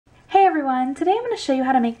everyone, today I'm going to show you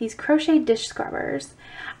how to make these crochet dish scrubbers.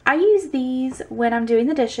 I use these when I'm doing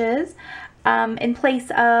the dishes in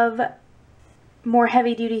place of more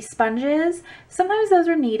heavy-duty sponges. Sometimes those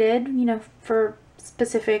are needed, you know, for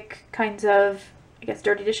specific kinds of, I guess,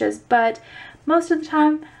 dirty dishes, but most of the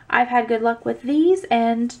time I've had good luck with these,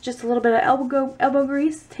 and just a little bit of elbow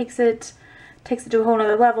grease takes it to a whole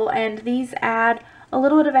nother level, and these add a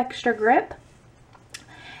little bit of extra grip.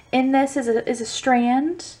 In this is a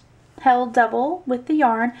strand held double with the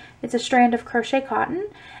yarn. It's a strand of crochet cotton,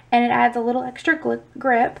 and it adds a little extra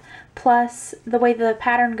grip, plus the way the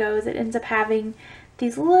pattern goes, it ends up having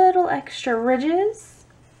these little extra ridges,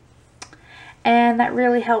 and that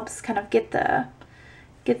really helps kind of get the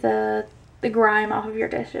grime off of your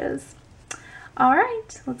dishes.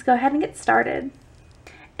 Alright, let's go ahead and get started.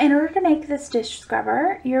 In order to make this dish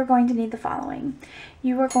scrubber, you're going to need the following.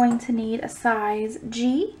 You are going to need a size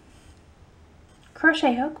G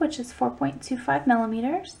crochet hook, which is 4.25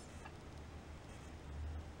 millimeters.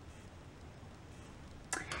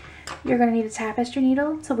 You're going to need a tapestry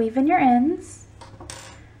needle to weave in your ends,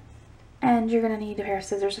 and you're going to need a pair of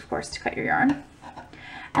scissors, of course, to cut your yarn.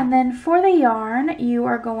 And then for the yarn, you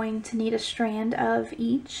are going to need a strand of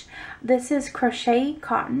each. This is crochet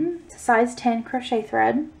cotton, it's a size 10 crochet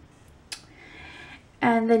thread.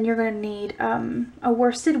 And then you're going to need a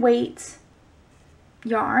worsted weight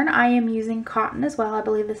yarn. I am using cotton as well. I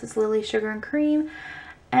believe this is Lily Sugar and Cream,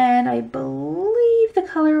 and I believe the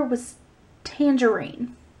color was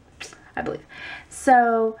tangerine, I believe.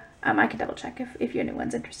 So I can double check if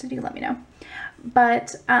anyone's interested. You can let me know.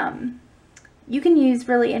 But you can use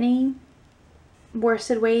really any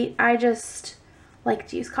worsted weight. I just like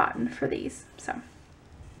to use cotton for these. So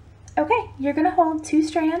okay, you're gonna hold two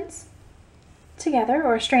strands together,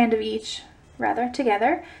 or a strand of each rather,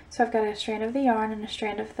 together. So I've got a strand of the yarn and a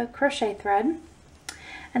strand of the crochet thread,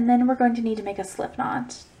 and then we're going to need to make a slip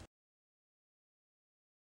knot.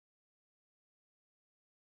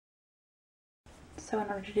 So in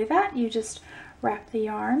order to do that, you just wrap the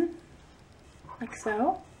yarn like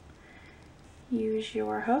so. Use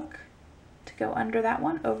your hook to go under that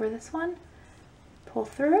one, over this one, pull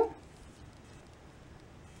through,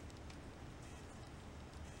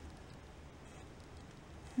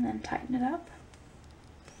 and then tighten it up.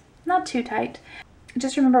 Not too tight.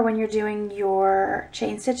 Just remember, when you're doing your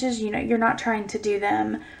chain stitches, you know, you're not trying to do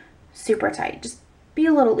them super tight. Just be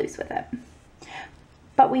a little loose with it.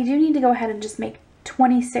 But we do need to go ahead and just make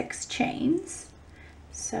 26 chains.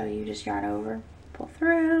 So you just yarn over, pull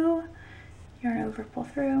through, yarn over, pull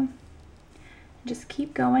through. Just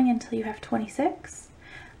keep going until you have 26,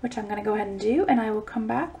 which I'm going to go ahead and do, and I will come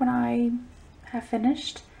back when I have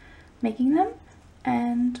finished making them,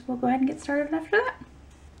 and we'll go ahead and get started after that,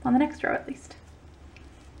 on the next row at least.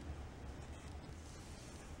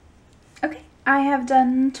 Okay, I have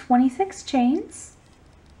done 26 chains,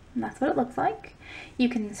 and that's what it looks like. You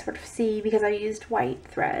can sort of see, because I used white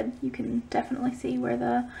thread, you can definitely see where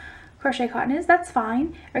the crochet cotton is. That's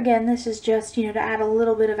fine. Again, this is just, you know, to add a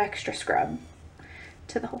little bit of extra scrub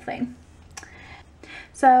to the whole thing.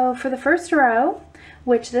 So for the first row,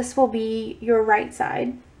 which this will be your right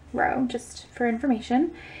side row, just for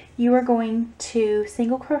information, you are going to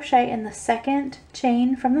single crochet in the second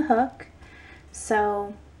chain from the hook.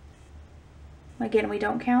 So again, we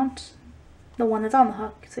don't count the one that's on the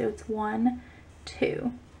hook, so it's 1,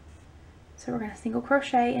 2. So we're going to single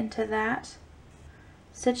crochet into that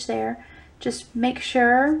stitch there. Just make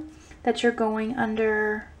sure that you're going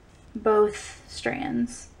under both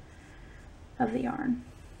strands of the yarn.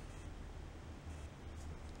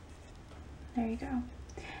 There you go.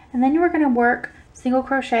 And then you are going to work single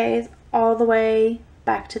crochets all the way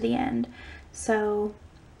back to the end. So,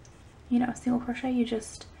 you know, single crochet, you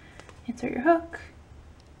just insert your hook,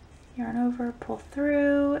 yarn over, pull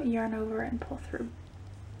through, yarn over, and pull through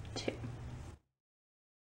 2.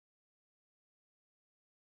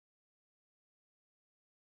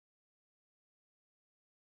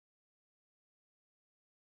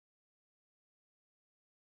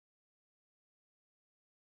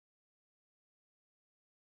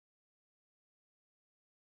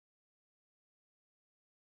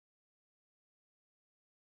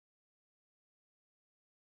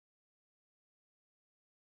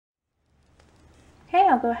 Okay,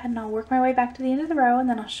 I'll go ahead and I'll work my way back to the end of the row, and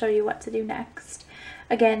then I'll show you what to do next.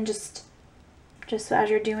 Again, just as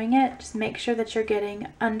you're doing it, just make sure that you're getting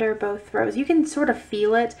under both rows. You can sort of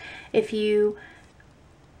feel it if you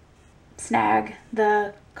snag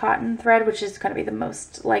the cotton thread, which is going to be the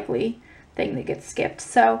most likely thing that gets skipped.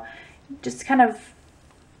 So just kind of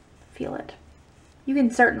feel it. You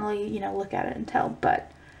can certainly, you know, look at it and tell, but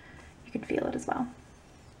you can feel it as well.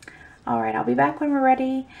 All right, I'll be back when we're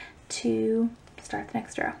ready to start the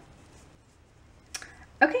next row.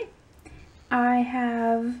 Okay, I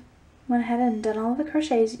have went ahead and done all of the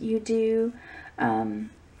crochets. You do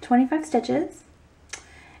 25 stitches,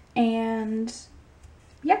 and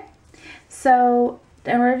yeah, so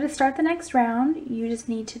in order to start the next round, you just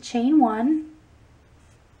need to chain 1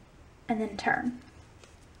 and then turn.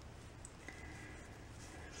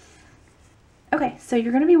 Okay, so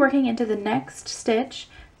you're going to be working into the next stitch,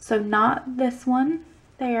 so not this one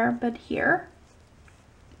there, but here.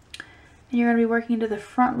 And you're going to be working into the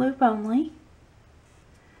front loop only.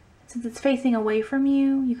 Since it's facing away from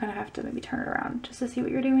you, you kind of have to maybe turn it around just to see what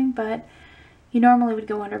you're doing, but you normally would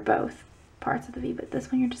go under both parts of the V, but this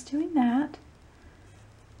one you're just doing that.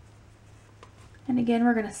 And again,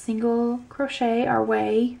 we're going to single crochet our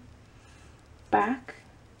way back.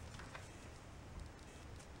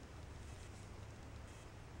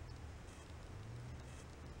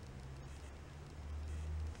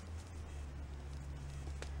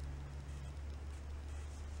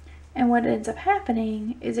 And what ends up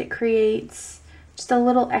happening is it creates just a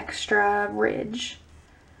little extra ridge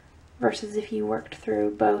versus if you worked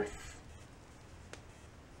through both,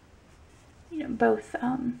 both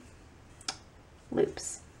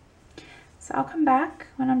loops. So I'll come back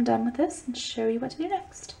when I'm done with this and show you what to do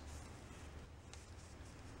next.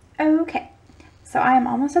 Okay, so I am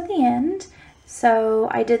almost at the end. So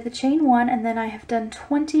I did the chain 1 and then I have done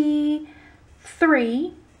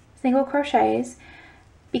 23 single crochets.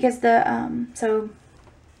 Because so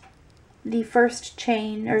the first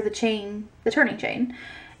chain, or the turning chain,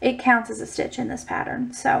 it counts as a stitch in this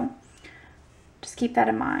pattern. So just keep that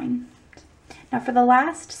in mind. Now for the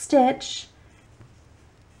last stitch,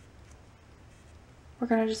 we're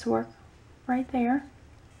going to just work right there.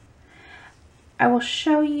 I will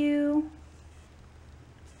show you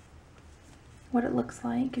what it looks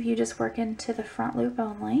like if you just work into the front loop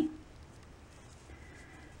only.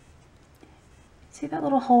 See that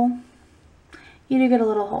little hole? You do get a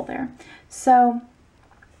little hole there. So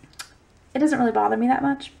it doesn't really bother me that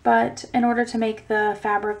much, but in order to make the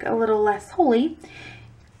fabric a little less holey,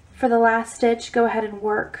 for the last stitch, go ahead and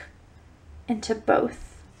work into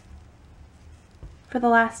both. For the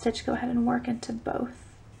last stitch, go ahead and work into both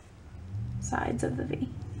sides of the V.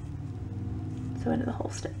 So into the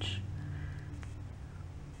whole stitch.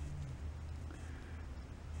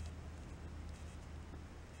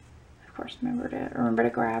 Of course, remember to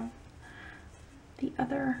grab the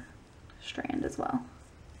other strand as well.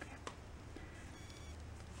 Okay.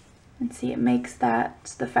 And see, it makes the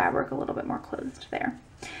fabric a little bit more closed there.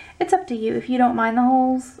 It's up to you. If you don't mind the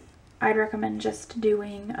holes, I'd recommend just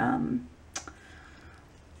doing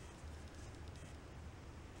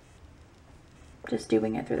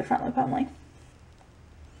it through the front loop only.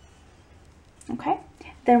 Okay,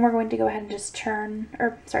 then we're going to go ahead and just chain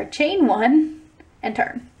 1 and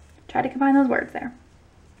turn. Try to combine those words there.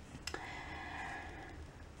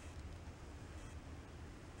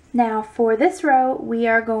 Now for this row, we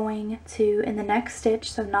are going to, in the next stitch,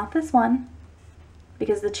 so not this one,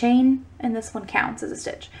 because the chain in this one counts as a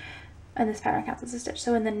stitch, and this pattern counts as a stitch.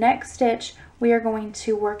 So in the next stitch, we are going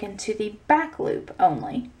to work into the back loop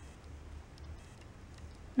only.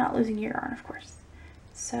 Not losing your yarn, of course.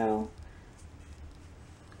 So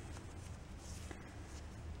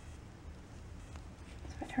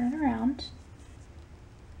if I turn it around,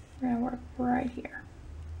 we're going to work right here.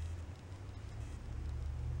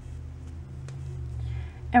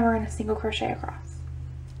 And we're going to single crochet across.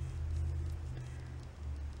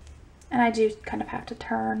 And I do kind of have to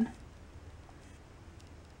turn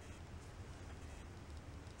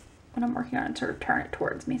when I'm working on it, sort of turn it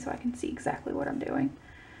towards me so I can see exactly what I'm doing.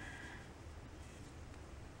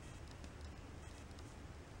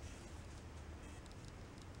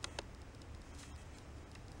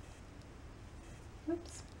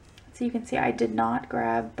 Oops. So you can see I did not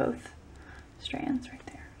grab both strands right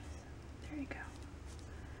there. There you go.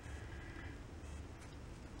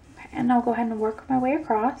 Okay, and I'll go ahead and work my way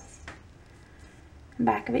across. And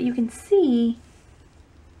back of it, you can see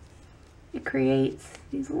it creates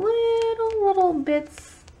these little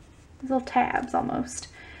bits, these little tabs almost,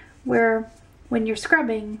 where when you're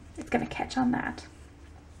scrubbing, it's going to catch on that.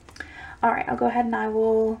 All right, I'll go ahead and I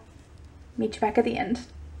will meet you back at the end.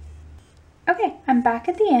 Okay, I'm back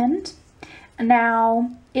at the end.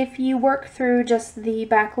 Now, if you work through just the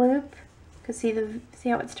back loop, because see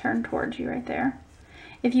how it's turned towards you right there.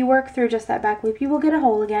 If you work through just that back loop, you will get a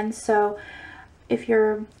hole again. So if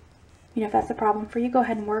you're, if that's a problem for you, go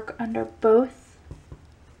ahead and work under both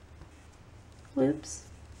loops.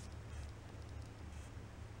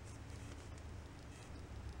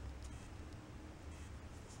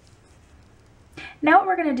 Now what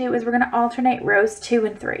we're going to do is we're going to alternate rows 2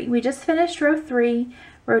 and 3. We just finished row 3.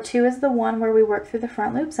 Row 2 is the one where we work through the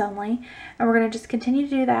front loops only, and we're going to just continue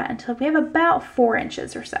to do that until we have about 4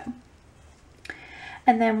 inches or so.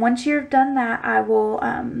 And then once you've done that, I will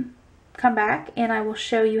come back and I will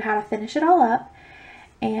show you how to finish it all up,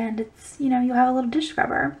 and it's, you know, you'll have a little dish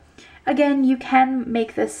scrubber. Again, you can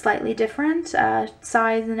make this slightly different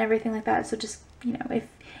size and everything like that, so just, you know,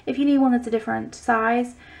 if you need one that's a different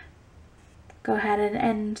size, go ahead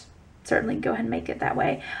and certainly go ahead and make it that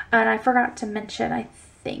way. And I forgot to mention, I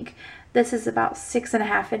think this is about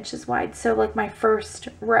 6.5 inches wide, so like my first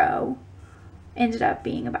row ended up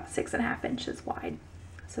being about 6.5 inches wide,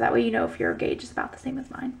 so that way you know if your gauge is about the same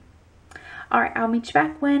as mine. Alright, I'll meet you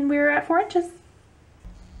back when we're at 4 inches.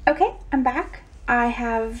 Okay, I'm back. I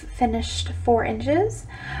have finished 4 inches.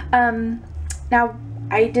 Now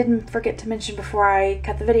I didn't forget to mention before I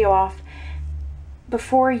cut the video off,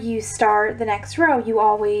 before you start the next row, you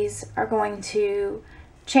always are going to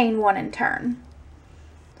chain 1 and turn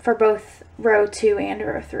for both row 2 and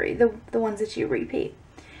row 3, the ones that you repeat.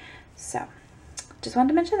 So, just wanted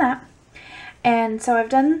to mention that. And so I've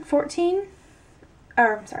done 14.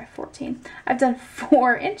 I've done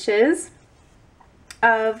 4 inches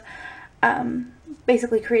of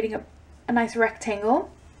basically creating a nice rectangle,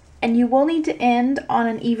 and you will need to end on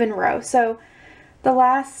an even row. So the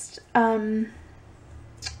last row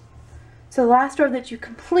that you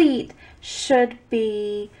complete should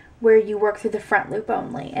be where you work through the front loop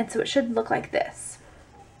only, and so it should look like this.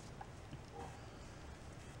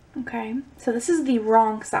 Okay, so this is the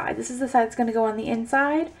wrong side. This is the side that's going to go on the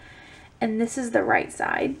inside, and this is the right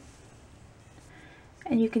side.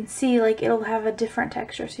 And you can see like it'll have a different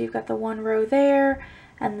texture. So you've got the one row there,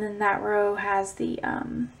 and then that row has the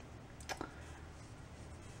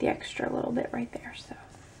extra little bit right there. So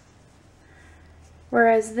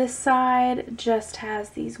whereas this side just has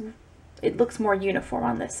these, it looks more uniform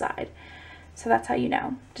on this side. So that's how you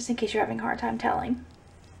know, just in case you're having a hard time telling.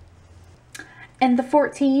 And the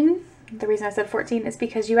 14, the reason I said 14 is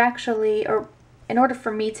because you actually, or in order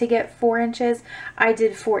for me to get 4 inches, I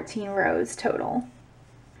did 14 rows total.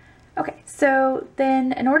 Okay, so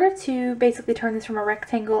then in order to basically turn this from a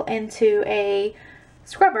rectangle into a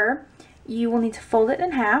scrubber, you will need to fold it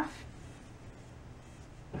in half.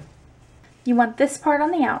 You want this part on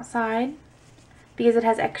the outside because it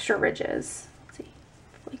has extra ridges. Let's see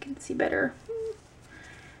if we can see better.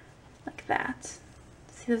 Like that.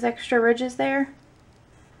 See those extra ridges there?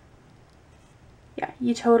 Yeah,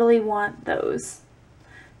 you totally want those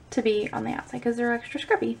to be on the outside because they're extra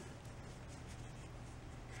scrubby.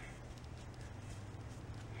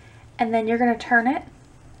 And then you're going to turn it.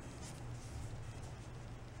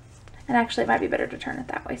 And actually it might be better to turn it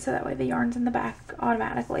that way, so that way the yarn's in the back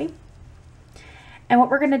automatically. And what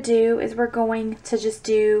we're going to do is we're going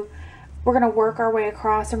to work our way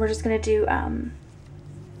across, and we're just going to do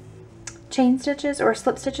chain stitches, or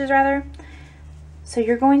slip stitches rather. So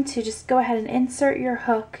you're going to just go ahead and insert your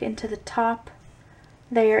hook into the top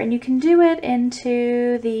there, and you can do it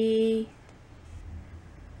into the,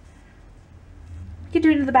 you can do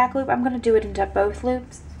it into the back loop. I'm going to do it into both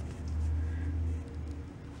loops.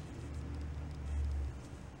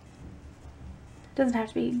 It doesn't have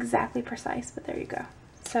to be exactly precise, but there you go.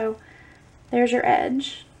 So there's your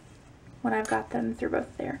edge when I've got them through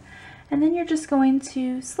both there. And then you're just going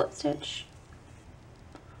to slip stitch.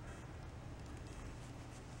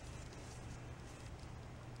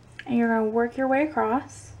 And you're going to work your way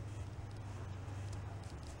across.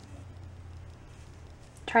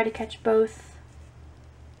 Try to catch both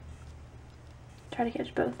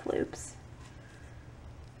loops.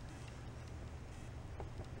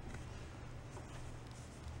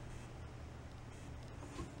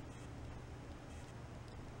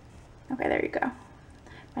 Okay, there you go.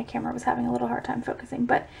 My camera was having a little hard time focusing,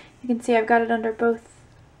 but you can see I've got it under both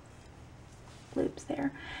loops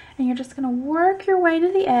there. And you're just going to work your way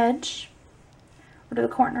to the edge, or to the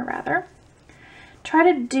corner rather.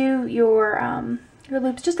 Try to do your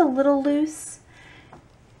loops just a little loose.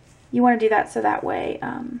 You want to do that so that way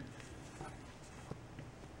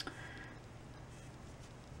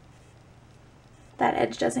that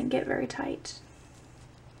edge doesn't get very tight.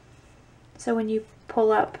 So when you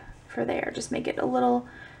pull up for there, just make it a little,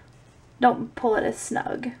 don't pull it as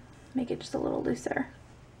snug, make it just a little looser.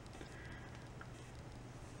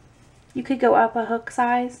 You could go up a hook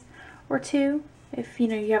size or two if you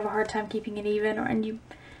have a hard time keeping it even, or and you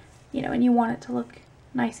want it to look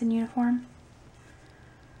nice and uniform.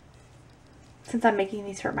 Since I'm making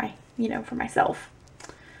these for my, for myself,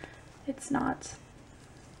 it's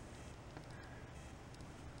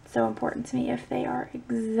so important to me if they are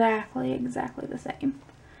exactly the same.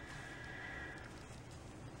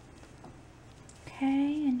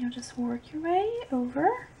 Okay, and you'll just work your way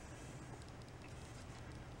over.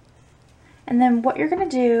 And then what you're going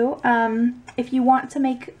to do, if you want to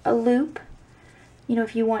make a loop, you know,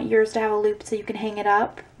 if you want yours to have a loop so you can hang it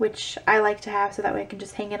up, which I like to have so that way I can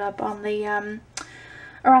just hang it up on the,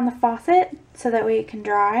 around the faucet so that way it can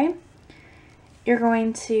dry. You're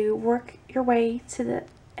going to work your way to the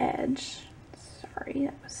edge. Sorry,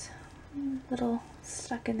 that was a little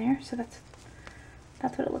stuck in there. So that's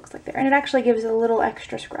what it looks like there. And it actually gives a little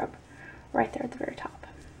extra scrub right there at the very top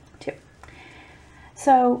too.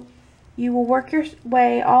 So you will work your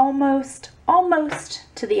way almost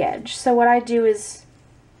to the edge. So what I do is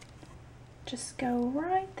just go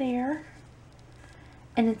right there,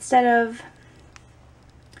 and instead of,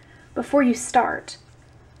 before you start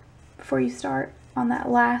on that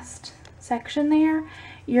last section there,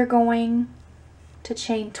 you're going to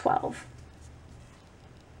chain 12.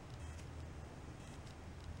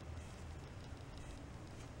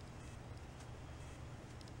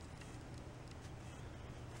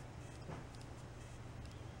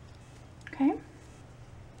 Okay.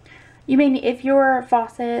 You may, if your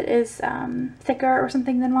faucet is thicker or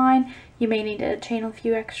something than mine, you may need to chain a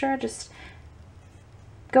few extra. Just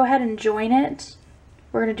go ahead and join it.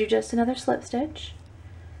 We're going to do just another slip stitch.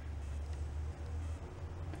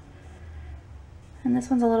 And this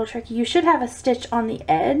one's a little tricky. You should have a stitch on the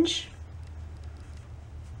edge.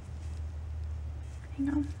 Hang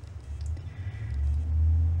on.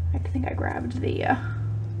 I think I grabbed the...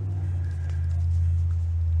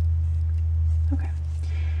 Okay.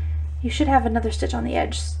 You should have another stitch on the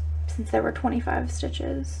edge since there were 25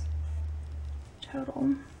 stitches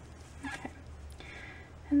total. Okay.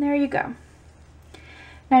 And there you go.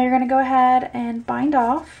 Now you're going to go ahead and bind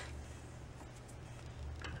off,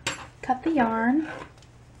 cut the yarn,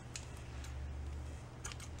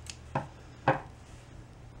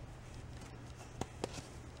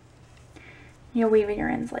 you'll weave in your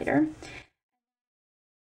ends later.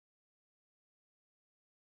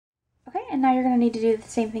 Okay, and now you're going to need to do the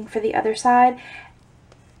same thing for the other side.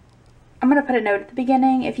 I'm going to put a note at the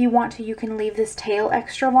beginning. If you want to, you can leave this tail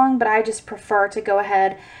extra long, but I just prefer to go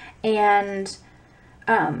ahead and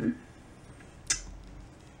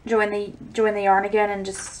join the yarn again and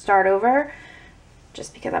just start over,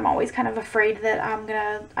 just because I'm always kind of afraid that I'm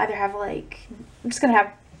gonna either have I'm just gonna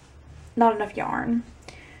have not enough yarn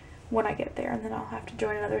when I get there, and then I'll have to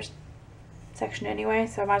join another section anyway,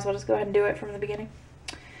 so I might as well just go ahead and do it from the beginning.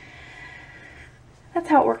 That's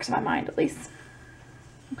how it works in my mind, at least.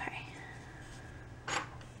 Okay,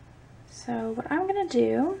 so what I'm gonna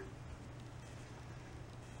do,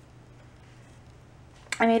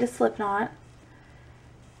 I made a slip knot.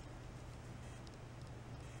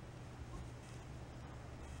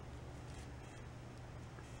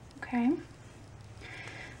 Okay. And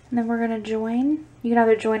then we're going to join. You can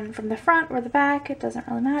either join from the front or the back. It doesn't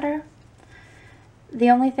really matter.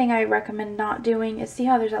 The only thing I recommend not doing is, see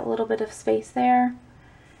how there's that little bit of space there?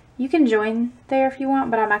 You can join there if you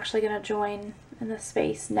want, but I'm actually going to join in the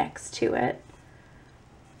space next to it.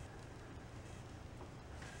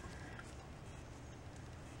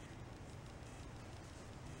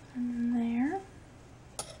 And there.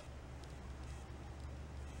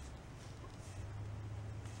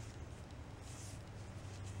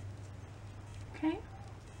 Okay.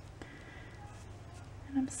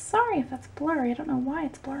 And I'm sorry if that's blurry. I don't know why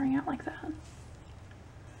it's blurring out like that.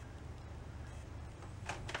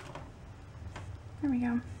 There we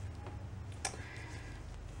go.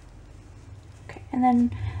 Okay, and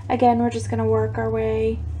then again, we're just going to work our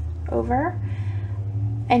way over.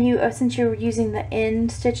 And you, since you're using the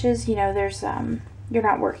end stitches, you know, there's you're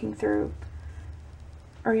not working through,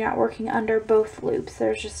 or you're not working under both loops.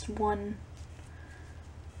 There's just one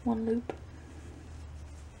loop.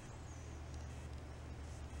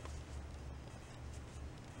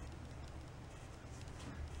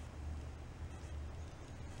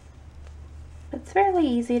 It's fairly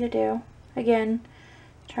easy to do. Again,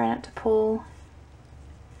 try not to pull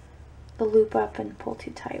the loop up and pull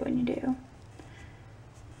too tight when you do.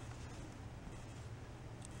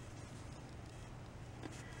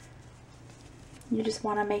 You just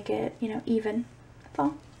want to make it, you know, even. That's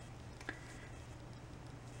all.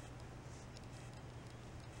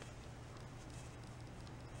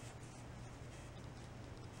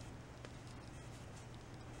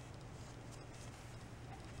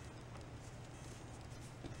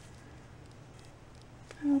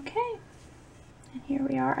 Okay, and here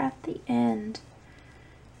we are at the end.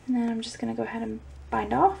 And then I'm just going to go ahead and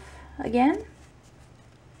bind off again.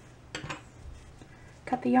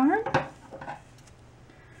 cut the yarn.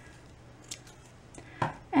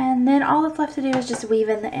 And then all that's left to do is just weave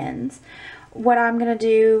in the ends. What I'm going to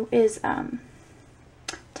do is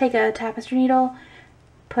take a tapestry needle,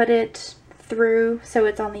 put it through so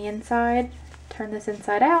it's on the inside, turn this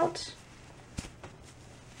inside out,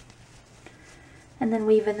 and then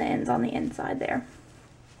weave in the ends on the inside there.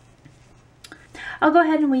 I'll go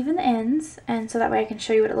ahead and weave in the ends, and so that way I can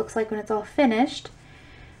show you what it looks like when it's all finished.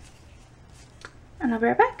 And I'll be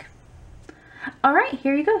right back. Alright,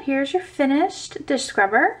 here you go. Here's your finished dish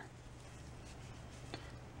scrubber.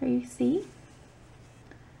 Here you see.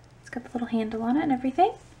 It's got the little handle on it and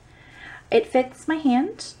everything. It fits my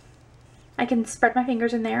hand. I can spread my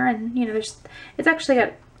fingers in there, and you know, it's actually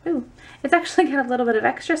got a little bit of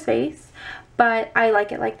extra space, but I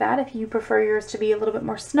like it like that. If you prefer yours to be a little bit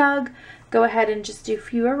more snug, go ahead and just do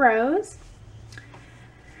fewer rows.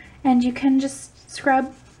 And you can just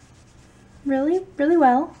scrub really, really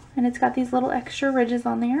well. And it's got these little extra ridges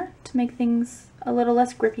on there to make things a little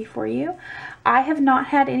less grippy for you. I have not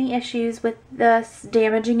had any issues with this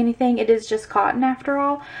damaging anything. It is just cotton after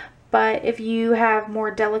all. But if you have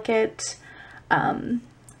more delicate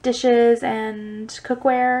dishes and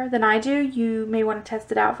cookware than I do, you may want to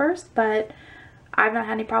test it out first. But I've not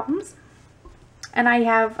had any problems. And I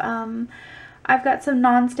have, I've got some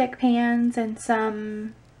non-stick pans and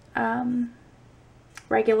some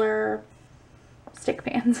regular stick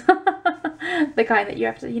pans. The kind that you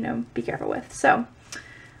have to, you know, be careful with. So,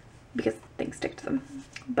 because things stick to them.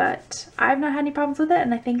 But I've not had any problems with it,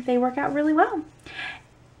 and I think they work out really well.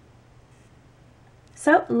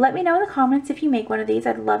 So let me know in the comments if you make one of these.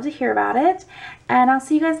 I'd love to hear about it. And I'll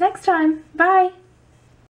see you guys next time. Bye!